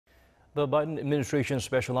The Biden administration's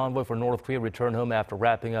special envoy for North Korea returned home after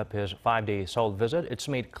wrapping up his 5-day Seoul visit. It's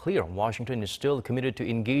made clear Washington is still committed to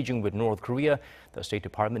engaging with North Korea. The State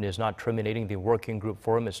Department is not terminating the working group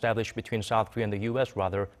forum established between South Korea and the U.S.,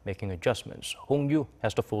 rather making adjustments. Hong Yu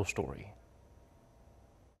has the full story.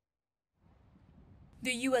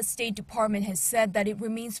 The U.S. State Department has said that it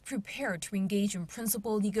remains prepared to engage in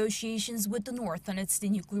principal negotiations with the North on its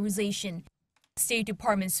denuclearization. State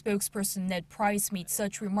Department spokesperson Ned Price made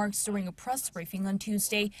such remarks during a press briefing on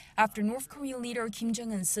Tuesday after North Korean leader Kim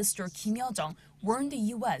Jong-un's sister Kim Yo-jong warned the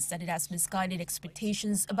U.S. that it has misguided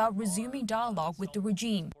expectations about resuming dialogue with the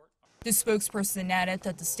regime. The spokesperson added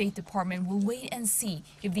that the State Department will wait and see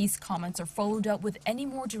if these comments are followed up with any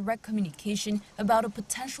more direct communication about a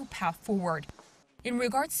potential path forward. In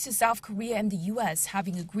regards to South Korea and the U.S.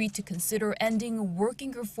 having agreed to consider ending a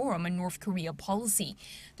working group forum on North Korea policy,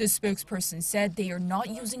 the spokesperson said they are not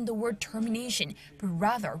using the word termination, but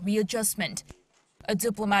rather readjustment. A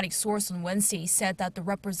diplomatic source on Wednesday said that the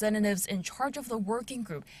representatives in charge of the working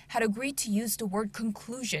group had agreed to use the word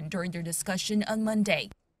conclusion during their discussion on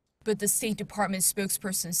Monday. But the State Department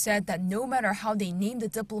spokesperson said that no matter how they name the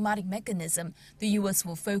diplomatic mechanism, the U.S.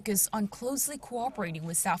 will focus on closely cooperating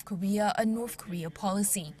with South Korea on North Korea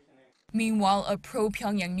policy. Meanwhile, a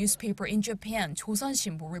pro-Pyongyang newspaper in Japan, Chosun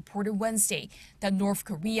Shinbo, reported Wednesday that North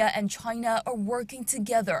Korea and China are working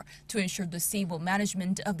together to ensure the stable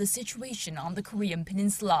management of the situation on the Korean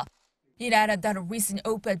peninsula. It added that a recent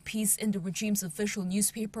op-ed piece in the regime's official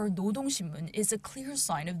newspaper, Nodong Shinmun, is a clear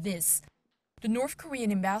sign of this. The North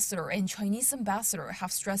Korean ambassador and Chinese ambassador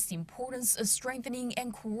have stressed the importance of strengthening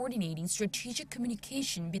and coordinating strategic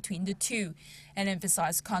communication between the two and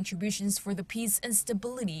emphasized contributions for the peace and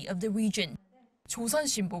stability of the region. Chosun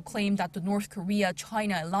Shinbo claimed that the North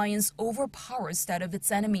Korea-China alliance overpowers that of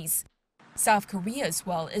its enemies. South Korea as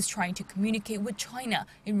well is trying to communicate with China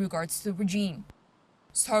in regards to the regime.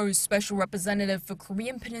 Seoul's Special Representative for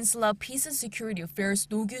Korean Peninsula Peace and Security Affairs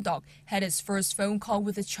No Gyu-duk had his first phone call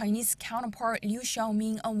with his Chinese counterpart Liu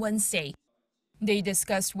Xiaoming on Wednesday. They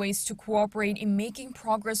discussed ways to cooperate in making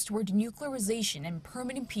progress toward denuclearization and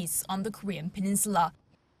permanent peace on the Korean Peninsula.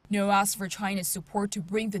 No asked for China's support to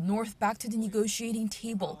bring the North back to the negotiating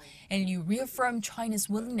table, and Liu reaffirmed China's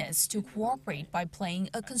willingness to cooperate by playing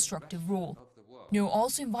a constructive role. No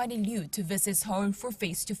also invited Liu to visit Seoul for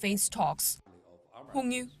face-to-face talks. Hong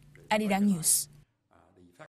Yu, Arirang News.